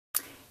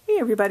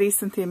everybody,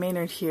 Cynthia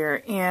Maynard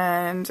here,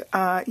 and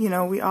you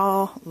know, we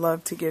all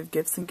love to give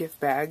gifts and gift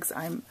bags.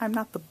 I'm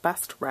not the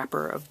best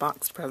wrapper of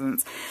boxed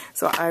presents,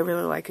 so I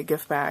really like a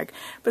gift bag,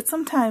 but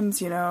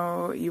sometimes, you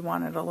know, you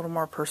want it a little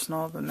more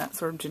personal than that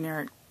sort of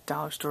generic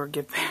dollar store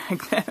gift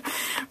bag that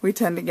we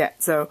tend to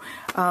get. So,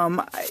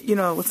 you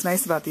know, what's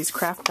nice about these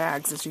craft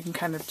bags is you can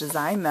kind of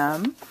design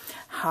them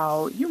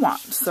how you want.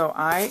 So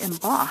I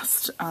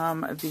embossed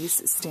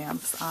these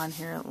stamps on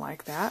here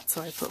like that.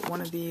 So I put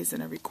one of these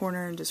in every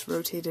corner and just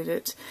rotated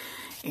it.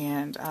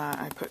 And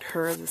I put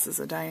her, this is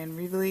a Diane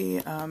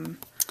Reevely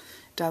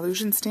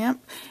Dilution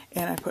stamp,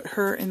 and I put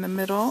her in the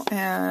middle,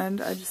 and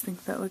I just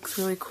think that looks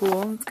really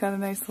cool. It's got a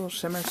nice little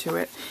shimmer to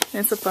it, and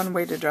it's a fun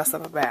way to dress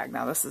up a bag.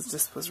 Now this is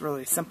just was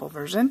really simple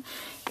version,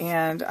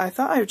 and I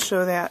thought I would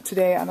show that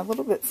today on a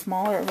little bit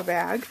smaller of a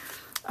bag.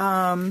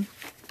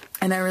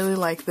 And I really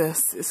like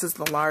this. This is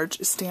the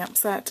large stamp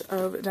set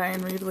of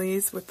Diane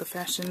Reevely's with the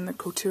fashion, the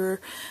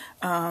couture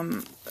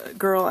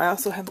girl. I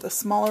also have the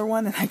smaller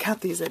one, and I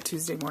got these at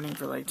Tuesday Morning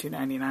for like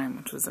 $2.99,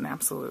 which was an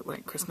absolute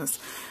like Christmas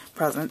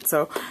present.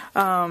 So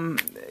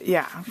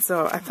yeah,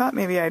 so I thought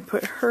maybe I'd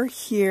put her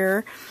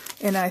here,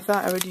 and I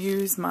thought I would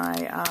use my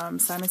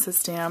Simon Says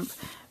Stamp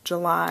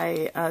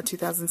July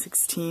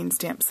 2016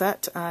 stamp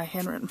set,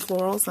 handwritten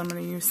florals. I'm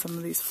going to use some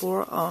of these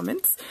floral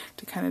elements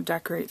to kind of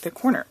decorate the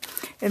corner.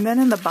 And then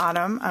in the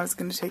bottom, I was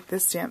going to take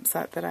this stamp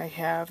set that I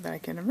have that I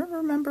can never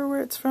remember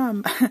where it's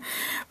from,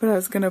 but I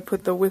was going to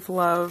put the With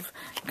Love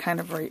kind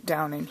of right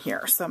down in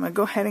here. So I'm going to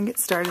go ahead and get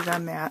started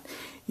on that.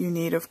 You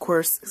need, of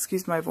course,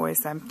 excuse my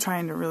voice, I'm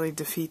trying to really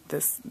defeat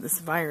this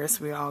virus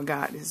we all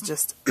got. Is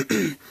just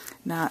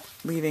not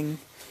leaving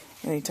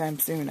anytime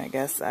soon, I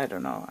guess. I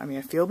don't know. I mean,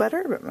 I feel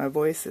better, but my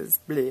voice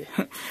is bleh.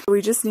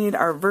 We just need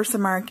our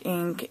Versamark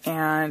ink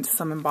and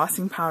some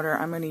embossing powder.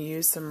 I'm going to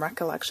use some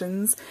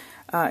Recollections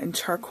in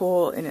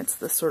charcoal, and it's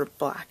the sort of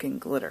black and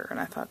glitter, and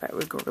I thought that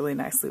would go really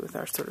nicely with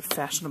our sort of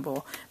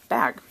fashionable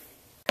bag.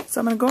 So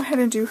I'm going to go ahead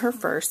and do her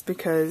first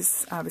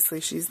because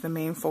obviously she's the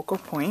main focal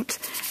point,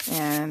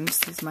 and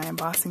use my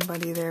embossing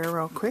buddy there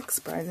real quick.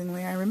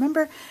 Surprisingly, I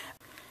remember.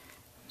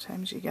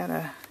 Sometimes you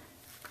gotta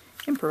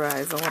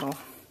improvise a little.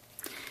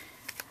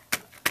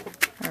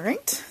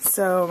 Alright,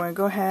 so I'm going to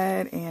go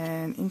ahead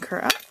and ink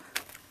her up.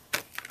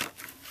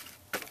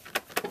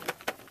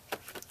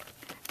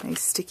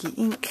 Nice sticky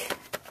ink.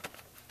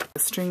 The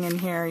string in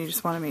here, you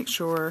just want to make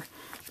sure,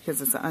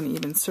 because it's an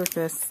uneven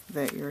surface,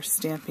 that you're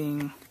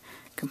stamping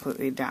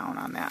completely down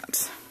on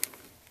that.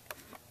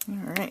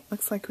 Alright,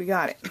 looks like we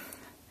got it.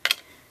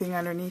 Thing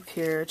underneath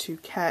here to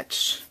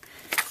catch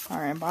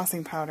our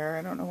embossing powder.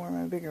 I don't know where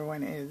my bigger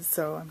one is,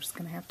 so I'm just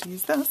going to have to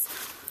use this.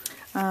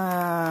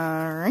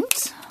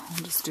 Alright,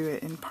 I'll just do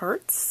it in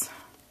parts.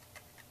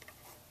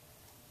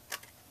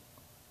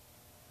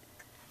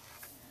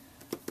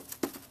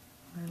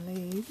 Our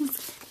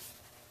legs.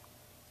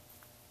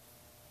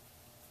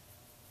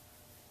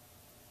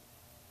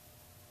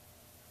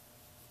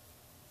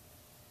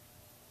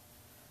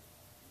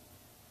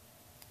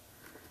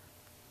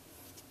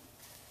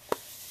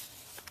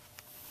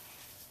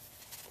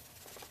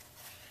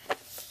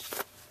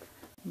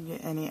 You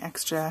get any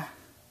extra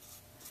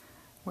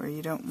where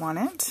you don't want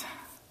it,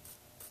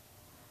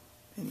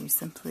 then you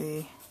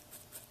simply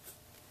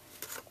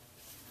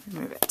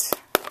remove it.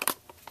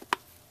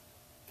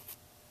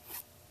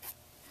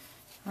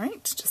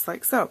 Alright, just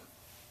like so.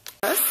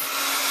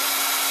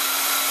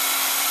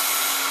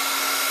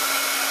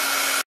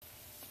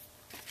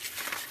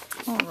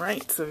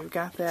 Alright, so we've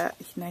got that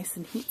nice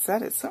and heat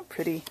set. It's so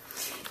pretty.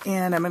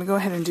 And I'm going to go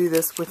ahead and do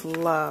this with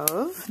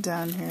Love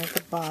down here at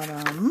the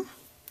bottom.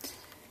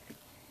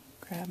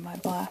 Grab my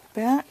black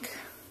back.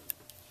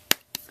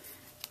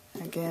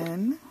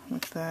 Again,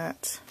 with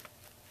that.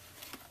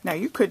 Now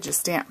you could just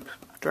stamp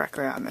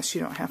directly on this.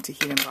 You don't have to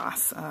heat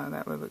emboss.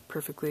 That would look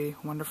perfectly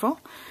wonderful.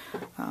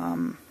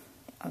 I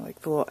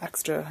like the little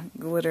extra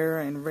glitter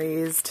and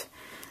raised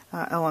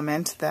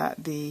element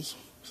that the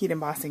heat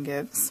embossing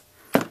gives.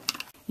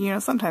 You know,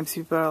 sometimes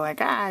people are like,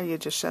 you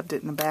just shoved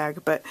it in the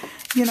bag. But,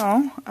 you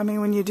know, I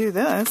mean, when you do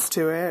this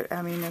to it,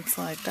 I mean, it's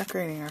like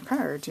decorating a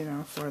card, you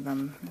know, for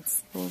them.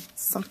 It's a little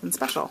something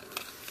special.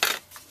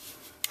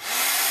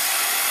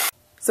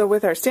 So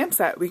with our stamp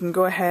set, we can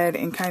go ahead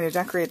and kind of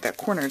decorate the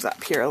corners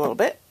up here a little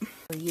bit.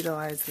 We'll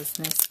utilize this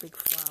nice big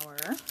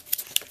flower.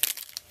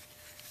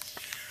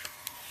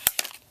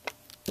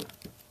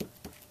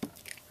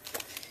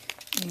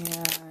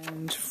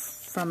 And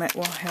from it,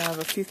 we'll have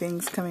a few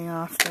things coming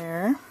off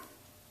there.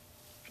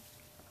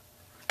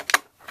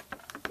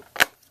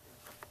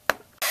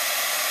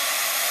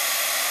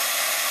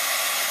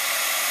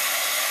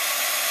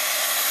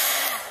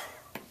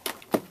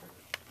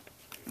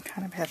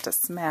 Kind of have to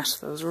smash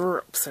those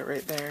ropes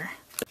right there.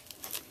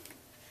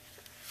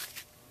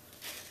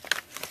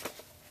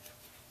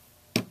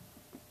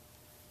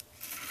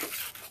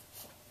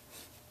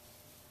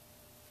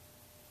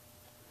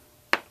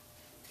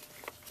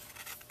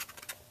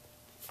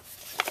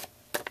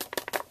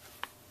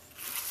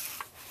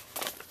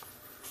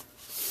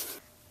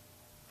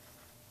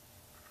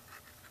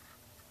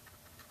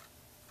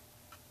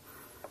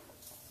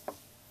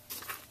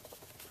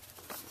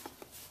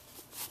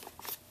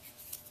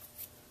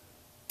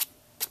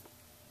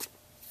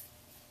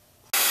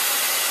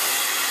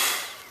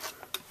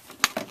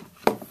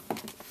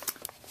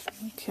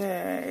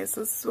 Okay,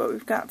 so this is what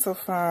we've got so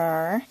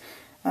far.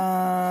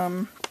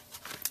 I'm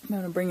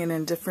going to bring in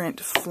a different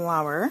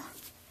flower.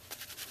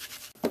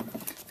 I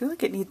feel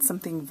like it needs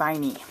something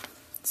viney.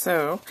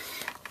 So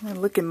I'm going to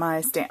look at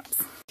my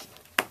stamps.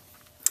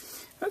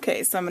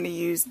 Okay, so I'm going to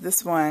use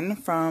this one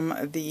from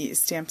the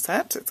stamp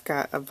set. It's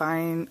got a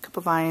vine, a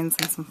couple vines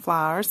and some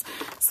flowers.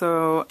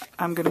 So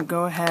I'm going to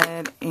go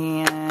ahead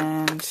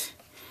and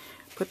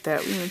put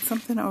that. We need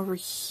something over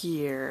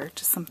here,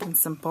 just something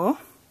simple.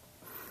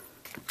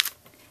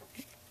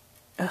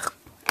 Ugh,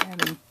 I'm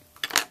having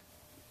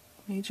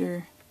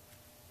major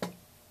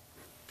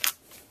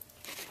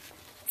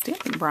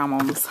stamping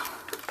problems.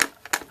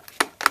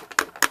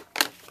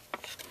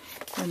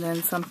 And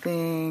then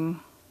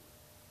something,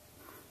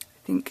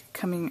 I think,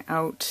 coming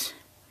out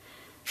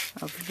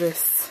of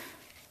this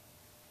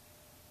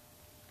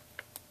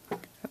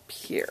up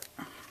here.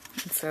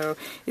 And so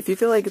if you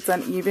feel like it's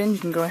uneven, you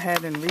can go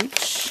ahead and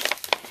reach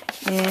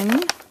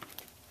in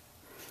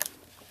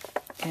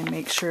and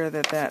make sure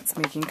that that's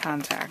making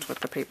contact with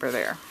the paper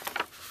there.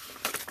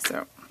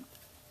 So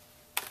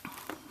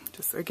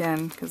just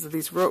again, because of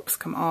these ropes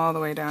come all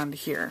the way down to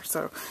here,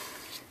 so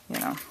you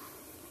know.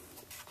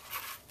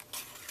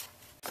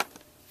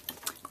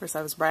 Of course,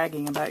 I was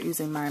bragging about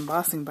using my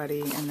embossing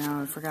buddy, and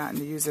now I've forgotten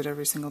to use it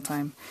every single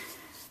time.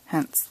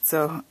 Hence,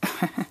 so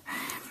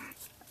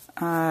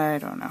I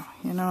don't know,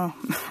 you know.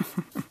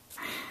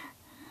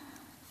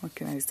 What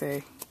can I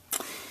say?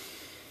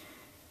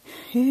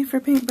 Yay for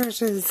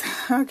paintbrushes.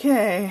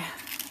 Okay.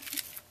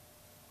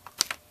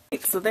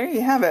 So there you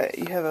have it.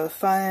 You have a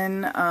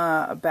fun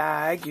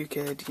bag. You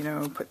could, you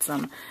know, put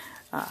some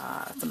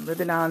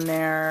ribbon on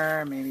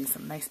there. Maybe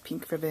some nice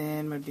pink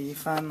ribbon would be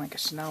fun, like a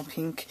Chanel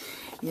pink,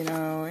 you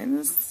know. And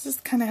this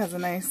just kind of has a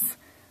nice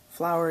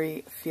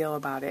flowery feel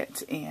about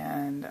it,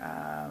 and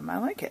I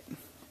like it.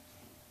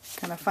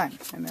 Kind of fun.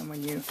 And then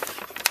when you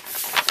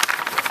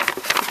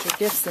put your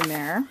gifts in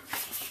there,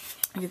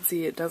 you can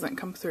see it doesn't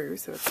come through,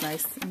 so it's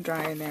nice and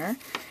dry in there.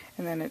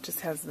 And then it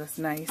just has this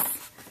nice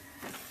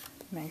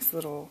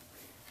little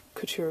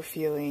couture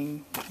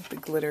feeling with the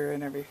glitter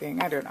and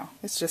everything. I don't know.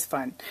 It's just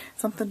fun.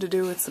 Something to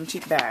do with some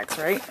cheap bags,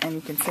 right? And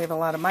you can save a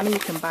lot of money. You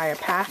can buy a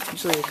pack.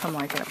 Usually they come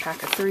like in a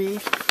pack of 3.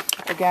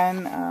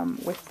 Again,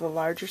 with the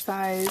larger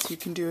size, you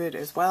can do it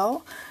as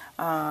well.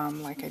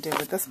 Like I did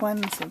with this one.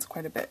 This one's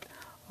quite a bit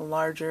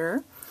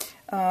larger.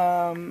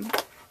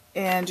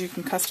 And you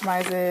can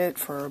customize it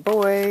for a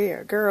boy,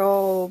 a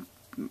girl,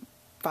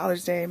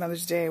 Father's Day,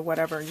 Mother's Day,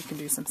 whatever. You can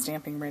do some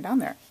stamping right on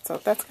there.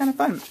 So that's kind of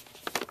fun.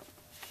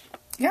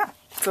 Yeah,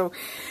 so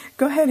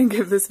go ahead and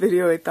give this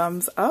video a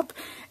thumbs up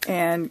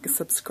and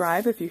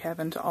subscribe if you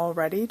haven't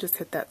already. Just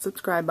hit that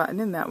subscribe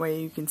button, and that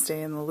way you can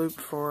stay in the loop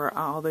for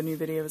all the new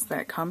videos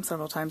that come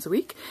several times a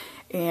week.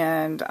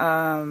 And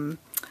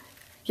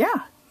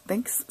yeah,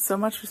 thanks so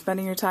much for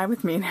spending your time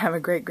with me, and have a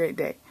great, great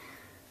day.